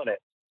she's killing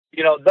it.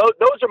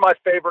 Those are my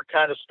favorite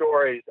kind of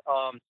stories.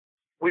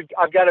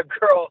 I've got a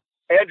girl,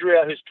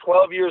 Andrea, who's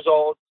 12 years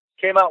old,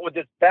 came out with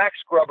this back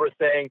scrubber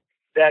thing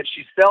that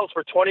she sells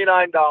for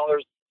 $29,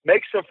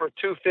 makes them for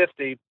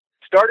 $250,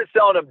 started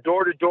selling them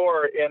door to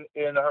door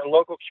in her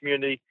local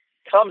community,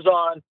 comes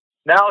on,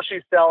 now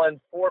she's selling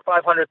 $400,000 or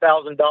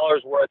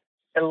 $500,000 worth,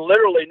 and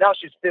literally now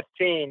she's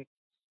 15,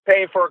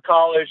 paying for her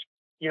college,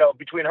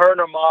 between her and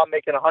her mom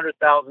making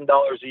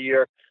 $100,000 a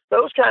year.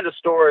 Those kind of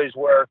stories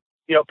where,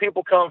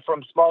 people come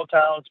from small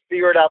towns,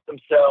 figure it out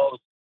themselves,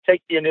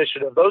 take the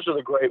initiative. Those are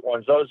the great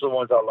ones. Those are the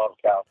ones I love,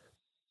 Cal.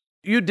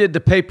 You did the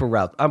paper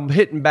route. I'm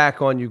hitting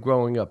back on you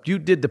growing up. You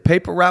did the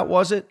paper route,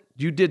 was it?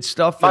 You did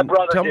stuff? My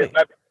brother did.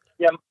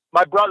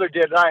 My brother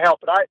did, and I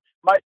helped.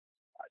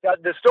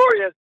 The story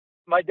is,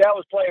 my dad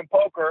was playing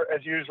poker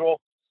as usual,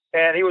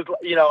 and he was,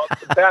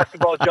 a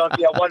basketball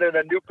junkie. I wanted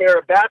a new pair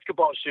of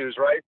basketball shoes,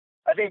 right?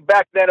 I think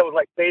back then it was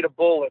like Beta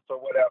Bullets or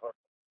whatever.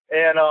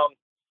 And I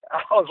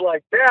was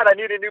like, Dad, I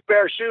need a new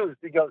pair of shoes.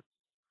 He goes,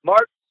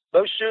 Mark,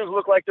 those shoes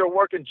look like they're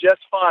working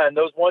just fine.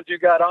 Those ones you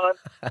got on,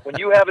 when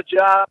you have a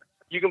job,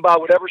 you can buy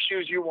whatever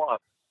shoes you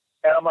want.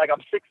 And I'm like,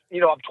 I'm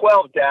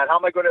 12, Dad. How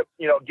am I going to,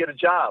 get a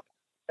job?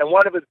 And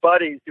one of his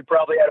buddies, who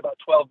probably had about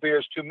 12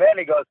 beers too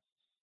many, goes,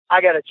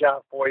 I got a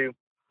job for you.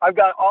 I've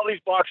got all these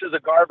boxes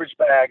of garbage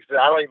bags that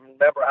I don't even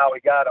remember how he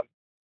got them,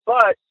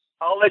 but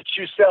I'll let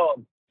you sell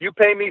them. You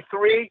pay me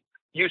 $3,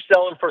 you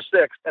sell them for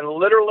 $6. And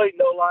literally,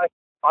 no lie,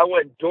 I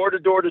went door to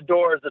door to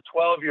door as a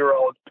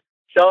 12-year-old,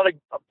 selling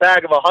a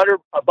box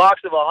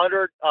of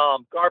 100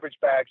 garbage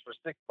bags for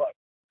 $6.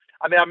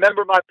 I mean, I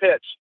remember my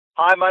pitch.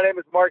 Hi, my name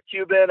is Mark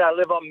Cuban. I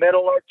live on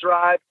Meadow Lark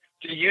Drive.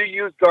 Do you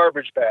use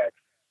garbage bags?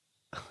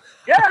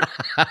 Yes.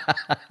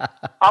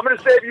 I'm going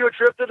to save you a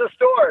trip to the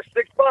store,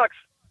 $6.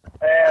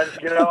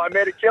 And, I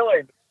made a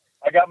killing.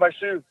 I got my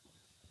shoes.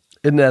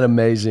 Isn't that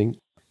amazing?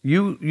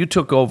 You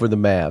took over the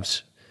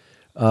Mavs.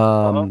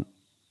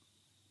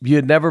 You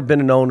had never been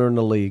an owner in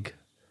the league.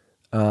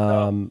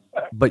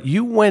 But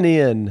you went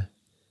in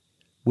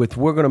with,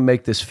 we're going to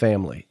make this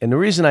family. And the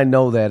reason I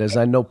know that is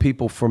I know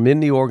people from in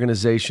the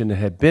organization that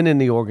had been in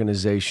the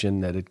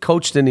organization, that had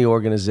coached in the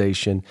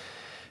organization.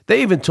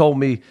 They even told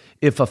me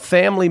if a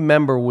family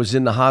member was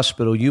in the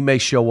hospital, you may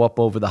show up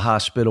over the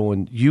hospital,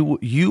 and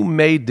you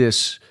made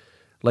this,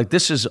 like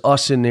this is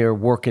us in there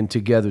working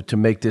together to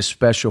make this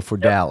special for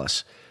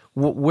Dallas.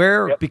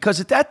 Because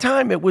at that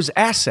time it was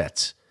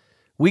assets.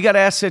 We got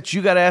assets,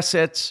 you got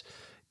assets.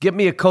 Get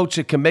me a coach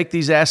that can make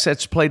these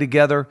assets play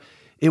together.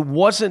 It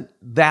wasn't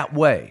that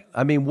way.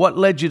 I mean, what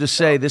led you to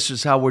say this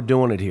is how we're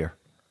doing it here?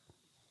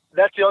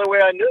 That's the only way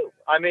I knew.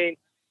 I mean,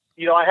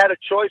 I had a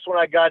choice when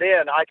I got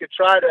in. I could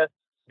try to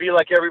be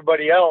like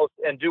everybody else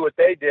and do what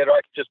they did, or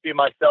I could just be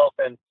myself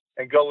and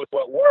go with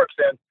what works.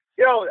 And,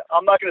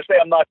 I'm not going to say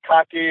I'm not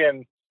cocky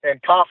and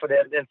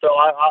confident. And so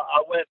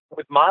I went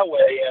with my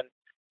way, and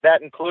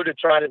that included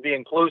trying to be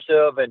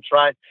inclusive and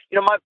trying,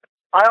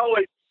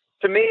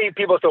 to me,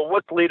 people say,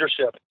 what's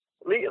leadership?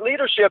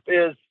 Leadership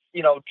is,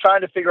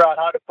 trying to figure out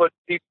how to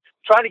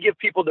trying to give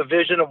people the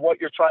vision of what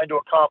you're trying to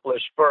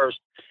accomplish first,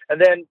 and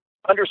then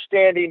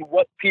understanding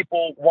what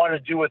people want to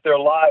do with their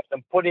lives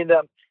and putting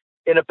them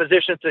in a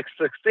position to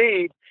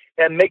succeed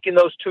and making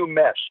those two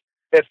mesh.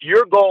 If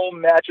your goal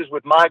matches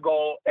with my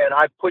goal and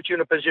I put you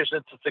in a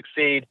position to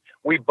succeed,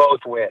 we both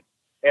win.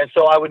 And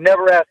so I would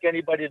never ask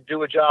anybody to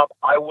do a job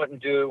I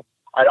wouldn't do.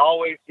 I'd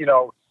always,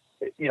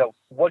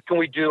 what can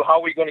we do? How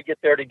are we going to get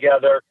there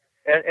together?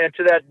 And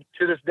to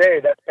this day,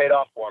 that's paid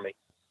off for me.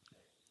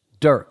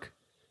 Dirk,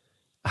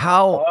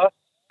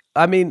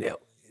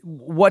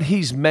 what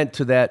he's meant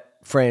to that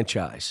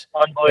franchise.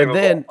 Unbelievable.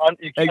 And then,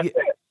 you can't say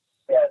it.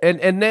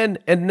 Yeah.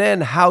 and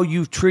then how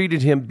you've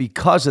treated him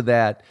because of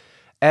that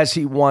as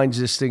he winds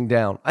this thing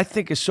down, I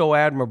think is so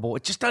admirable.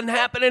 It just doesn't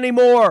happen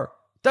anymore.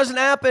 Doesn't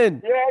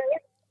happen.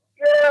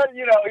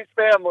 Yeah, he's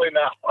family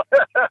now.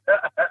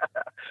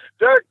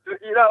 Dirk,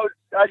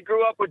 I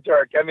grew up with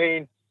Dirk. I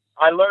mean,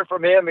 I learned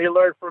from him. He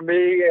learned from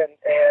me,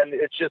 and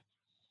it's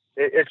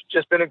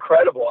just been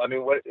incredible. I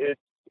mean,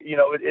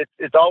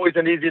 it's always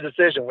an easy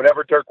decision.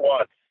 Whatever Dirk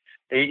wants,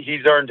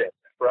 he's earned it,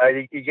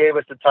 right? He gave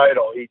us the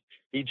title.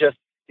 He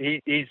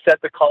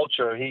set the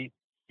culture. He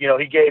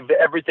gave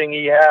everything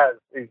he has.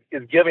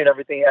 Is giving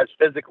everything he has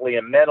physically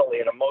and mentally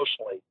and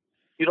emotionally.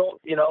 You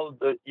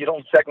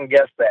don't second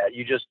guess that.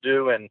 You just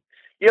do. And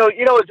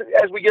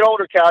as we get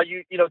older, Cal,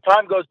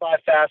 time goes by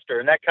faster,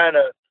 and that kind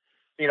of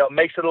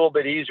makes it a little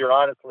bit easier.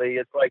 Honestly,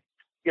 it's like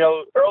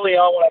early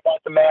on when I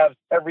bought the Mavs,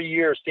 every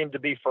year seemed to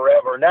be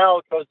forever. Now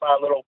it goes by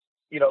a little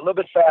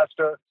bit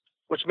faster,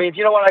 which means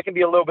I can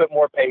be a little bit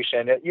more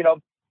patient.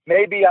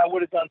 Maybe I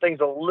would have done things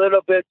a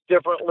little bit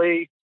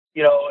differently.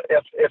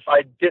 If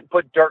I didn't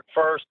put Dirk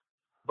first,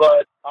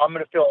 but I'm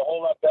going to feel a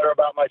whole lot better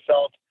about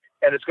myself,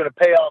 and it's going to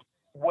pay off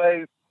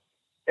way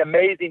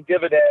amazing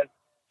dividends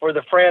for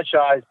the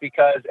franchise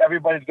because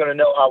everybody's going to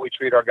know how we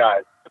treat our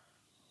guys.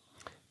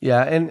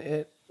 Yeah,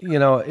 and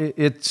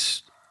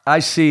it's I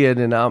see it,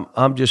 and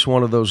I'm just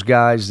one of those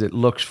guys that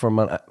looks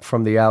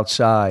from the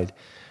outside,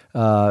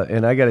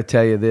 and I got to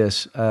tell you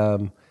this: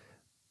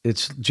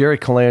 it's Jerry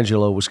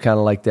Colangelo was kind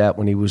of like that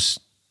when he was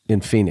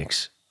in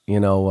Phoenix.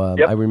 Yep.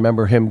 I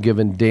remember him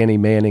giving Danny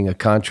Manning a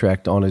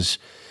contract on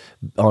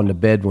the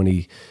bed when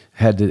he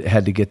had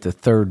to get the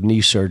third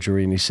knee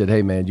surgery, and he said,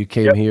 "Hey man, you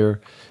came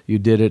here, you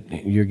did it,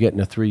 you're getting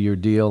a 3-year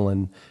deal,"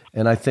 and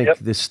I think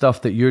the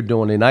stuff that you're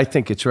doing, and I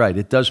think it's right,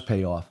 it does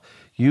pay off.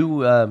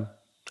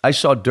 I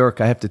saw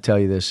Dirk. I have to tell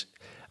you this.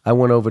 I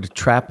went over to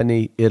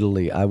Trapani,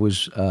 Italy. I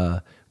was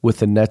with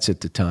the Nets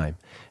at the time,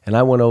 and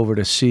I went over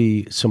to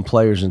see some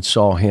players and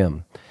saw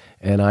him,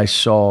 and I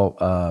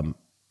saw.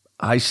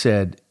 I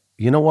said,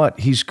 you know what?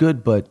 He's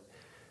good, but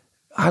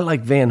I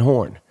like Van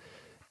Horn.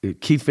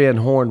 Keith Van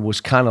Horn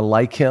was kind of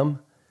like him,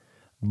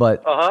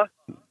 but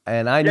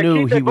and I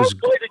knew he was.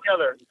 Both played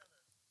together.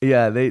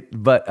 Yeah,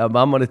 But I'm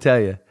going to tell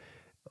you,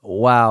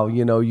 wow.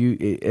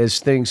 As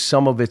things,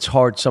 some of it's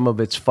hard, some of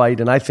it's fight,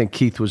 and I think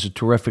Keith was a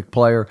terrific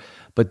player,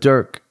 but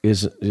Dirk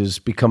is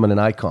becoming an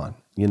icon.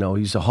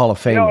 He's a Hall of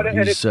Famer. And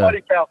it's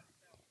funny, Cal.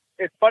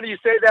 It's funny you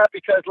say that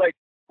because, like,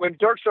 when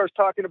Dirk starts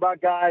talking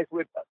about guys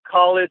with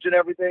college and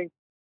everything.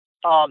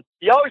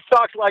 He always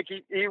talks like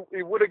he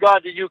would have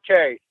gone to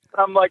UK.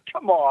 I'm like,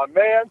 come on,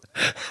 man.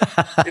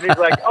 And he's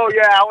like, oh,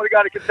 yeah, I would have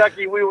gone to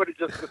Kentucky. We would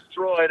have just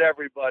destroyed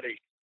everybody.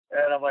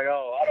 And I'm like,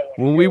 oh, I don't want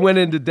to. When we went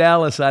into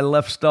Dallas, I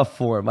left stuff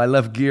for him. I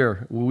left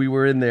gear. We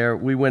were in there.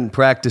 We went and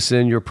practiced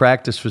in your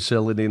practice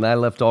facility, and I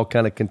left all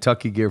kind of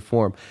Kentucky gear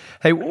for him.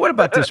 Hey, what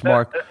about this,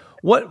 Mark?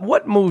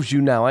 What moves you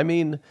now? I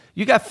mean,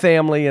 you got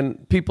family,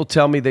 and people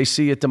tell me they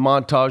see you at the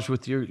Montage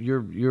with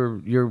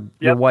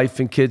your wife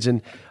and kids.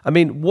 And I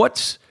mean,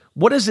 what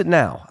is it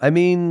now? I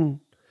mean,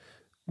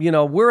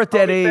 we're at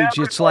that age.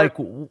 It's like,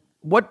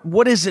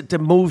 what is it that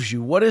moves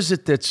you? What is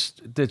it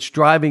that's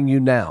driving you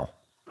now?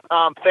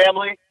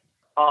 Family,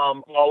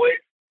 always.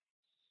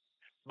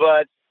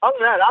 But other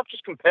than that, I'm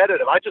just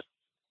competitive. I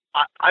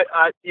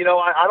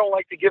don't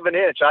like to give an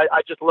inch.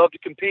 I just love to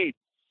compete.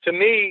 To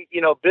me,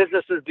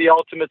 business is the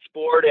ultimate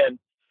sport, and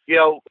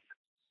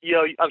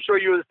I'm sure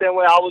you were the same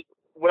way.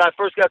 When I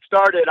first got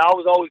started, I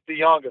was always the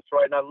youngest,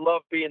 right? And I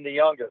love being the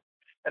youngest.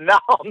 And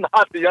now I'm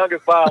not the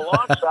youngest by a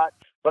long shot,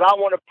 but I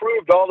want to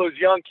prove to all those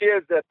young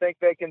kids that think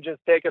they can just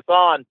take us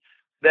on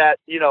that,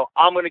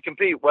 I'm going to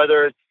compete,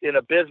 whether it's in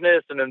a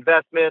business, an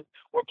investment,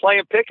 or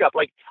playing pickup.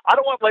 Like, I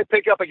don't want to play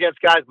pickup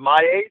against guys my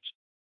age.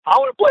 I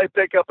want to play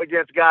pickup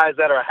against guys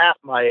that are half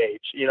my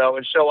age,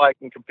 and show I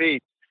can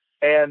compete.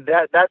 And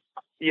that's,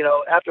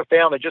 after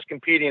family, just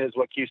competing is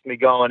what keeps me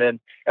going.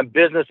 And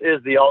business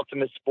is the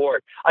ultimate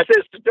sport. I say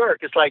this to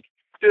Dirk. It's like,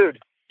 dude,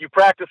 you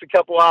practice a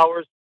couple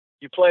hours,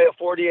 you play a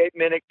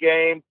 48-minute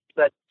game,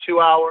 that's 2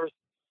 hours,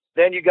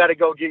 then you got to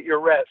go get your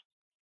rest.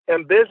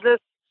 And business,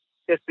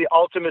 it's the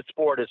ultimate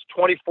sport. It's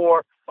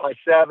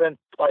 24/7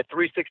 by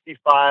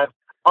 365,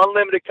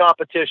 unlimited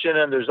competition,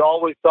 and there's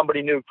always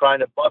somebody new trying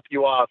to buff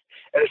you off.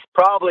 And it's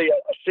probably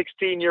a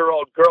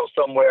 16-year-old girl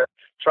somewhere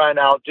trying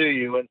to outdo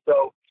you. And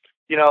so,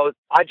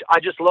 I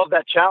just love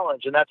that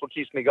challenge, and that's what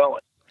keeps me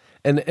going.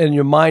 And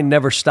your mind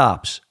never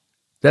stops.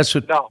 That's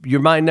what your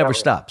mind never never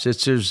stops.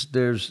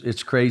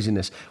 It's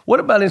craziness. What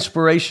about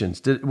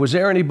inspirations? Was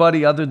there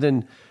anybody other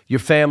than your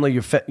family,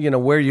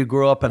 where you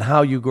grew up and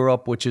how you grew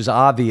up, which is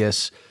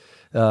obvious?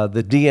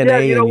 The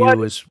DNA in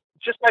you is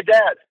just my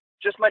dad.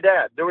 Just my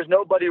dad. There was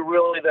nobody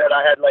really that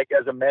I had like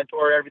as a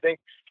mentor or everything.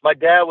 My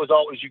dad was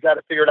always, you got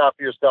to figure it out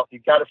for yourself. You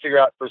got to figure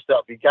it out for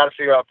yourself. You got to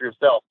figure it out for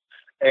yourself.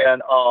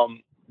 And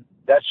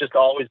that's just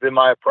always been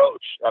my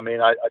approach. I mean,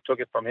 I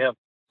took it from him.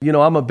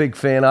 I'm a big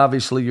fan.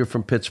 Obviously, you're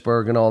from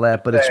Pittsburgh and all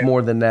that, but it's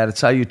more than that. It's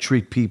how you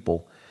treat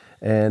people.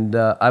 And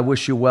I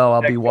wish you well.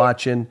 I'll be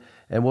watching.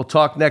 And we'll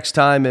talk next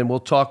time, and we'll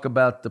talk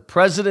about the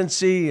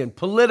presidency and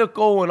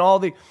political and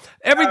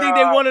everything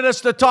they wanted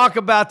us to talk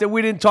about that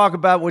we didn't talk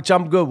about, which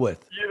I'm good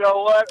with. You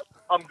know what?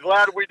 I'm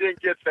glad we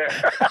didn't get there.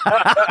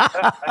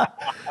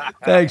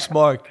 Thanks,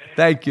 Mark.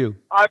 Thank you.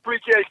 I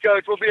appreciate it,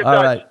 Coach. We'll be in touch.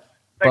 All right.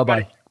 Thanks,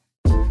 bye-bye. buddy.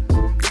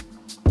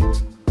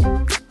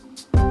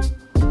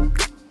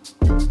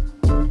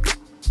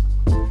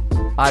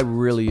 I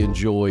really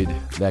enjoyed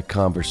that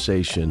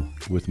conversation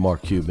with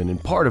Mark Cuban,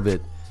 and part of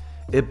it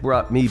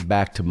brought me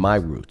back to my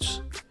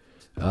roots.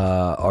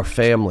 Our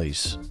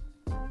families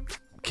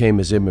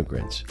came as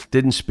immigrants,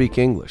 didn't speak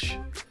English,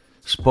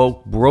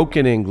 spoke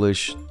broken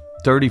English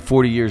 30,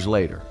 40 years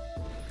later.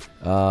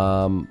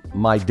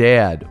 My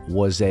dad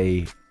was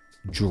a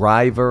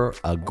driver,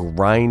 a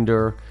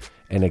grinder,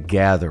 and a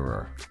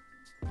gatherer,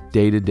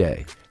 day to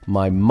day.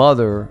 My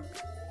mother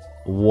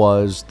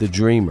was the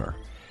dreamer.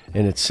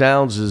 And it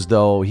sounds as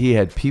though he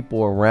had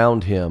people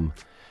around him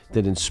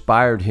that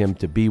inspired him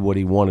to be what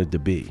he wanted to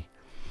be.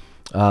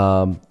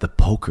 The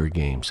poker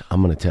games,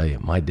 I'm going to tell you,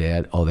 my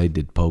dad, they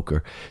did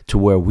poker to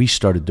where we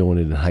started doing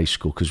it in high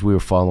school because we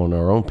were following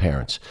our own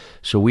parents.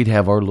 So we'd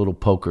have our little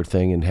poker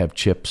thing and have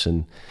chips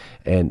and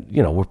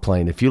we're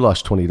playing. If you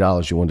lost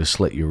 $20, you wanted to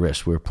slit your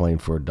wrist. We were playing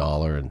for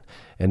 $1.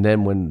 And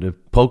then when the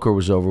poker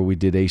was over, we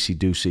did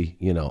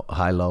acey-deucey,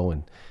 high-low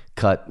and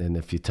cut. And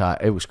if you tie,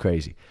 it was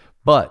crazy.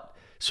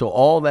 So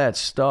all that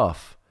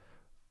stuff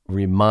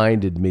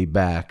reminded me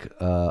back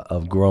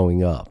of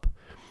growing up.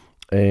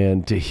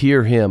 And to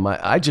hear him,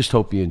 I just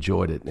hope you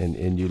enjoyed it.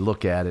 And you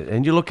look at it,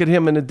 and you look at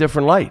him in a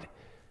different light.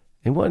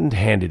 He wasn't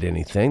handed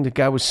anything. The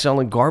guy was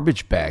selling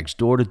garbage bags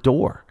door to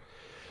door.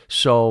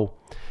 So,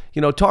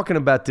 talking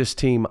about this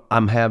team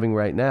I'm having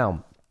right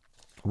now,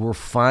 we're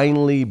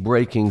finally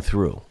breaking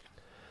through.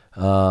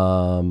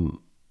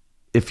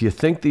 If you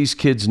think these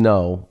kids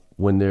know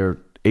when they're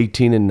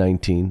 18 and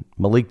 19.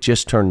 Malik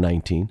just turned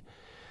 19.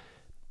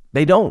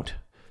 They don't.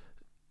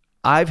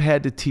 I've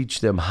had to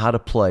teach them how to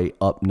play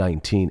up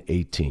 19,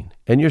 18.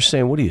 And you're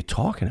saying, what are you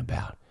talking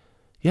about?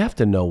 You have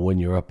to know when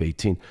you're up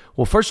 18.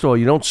 Well, first of all,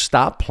 you don't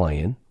stop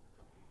playing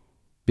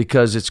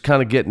because it's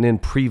kind of getting in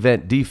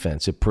prevent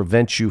defense. It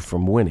prevents you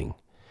from winning.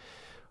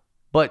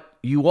 But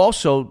you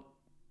also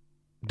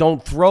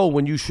don't throw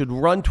when you should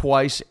run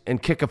twice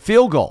and kick a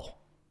field goal.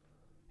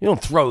 You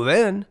don't throw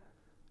then.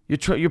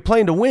 You're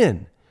playing to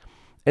win.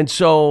 And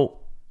so,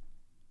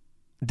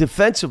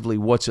 defensively,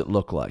 what's it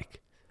look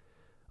like?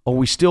 Are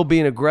we still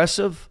being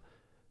aggressive?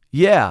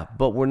 Yeah,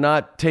 but we're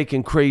not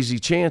taking crazy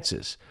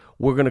chances.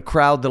 We're going to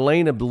crowd the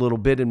lane a little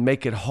bit and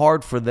make it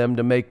hard for them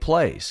to make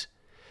plays.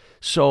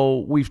 So,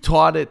 we've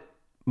taught it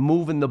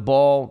moving the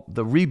ball.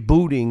 The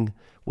rebooting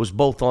was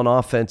both on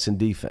offense and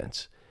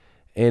defense.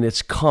 And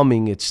it's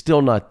coming. It's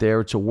still not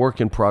there. It's a work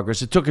in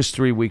progress. It took us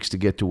 3 weeks to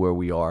get to where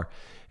we are.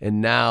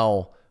 And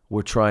now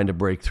we're trying to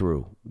break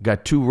through.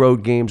 Got 2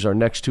 road games. Our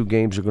next 2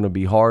 games are going to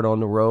be hard on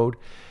the road.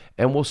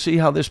 And we'll see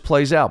how this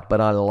plays out. But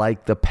I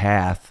like the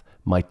path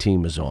my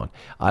team is on.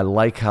 I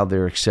like how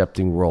they're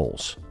accepting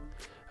roles.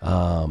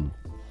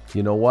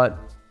 You know what?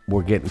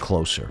 We're getting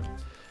closer.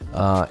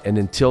 And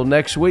until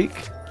next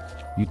week,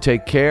 you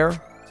take care.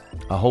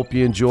 I hope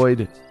you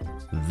enjoyed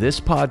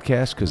this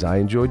podcast because I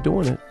enjoyed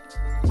doing it.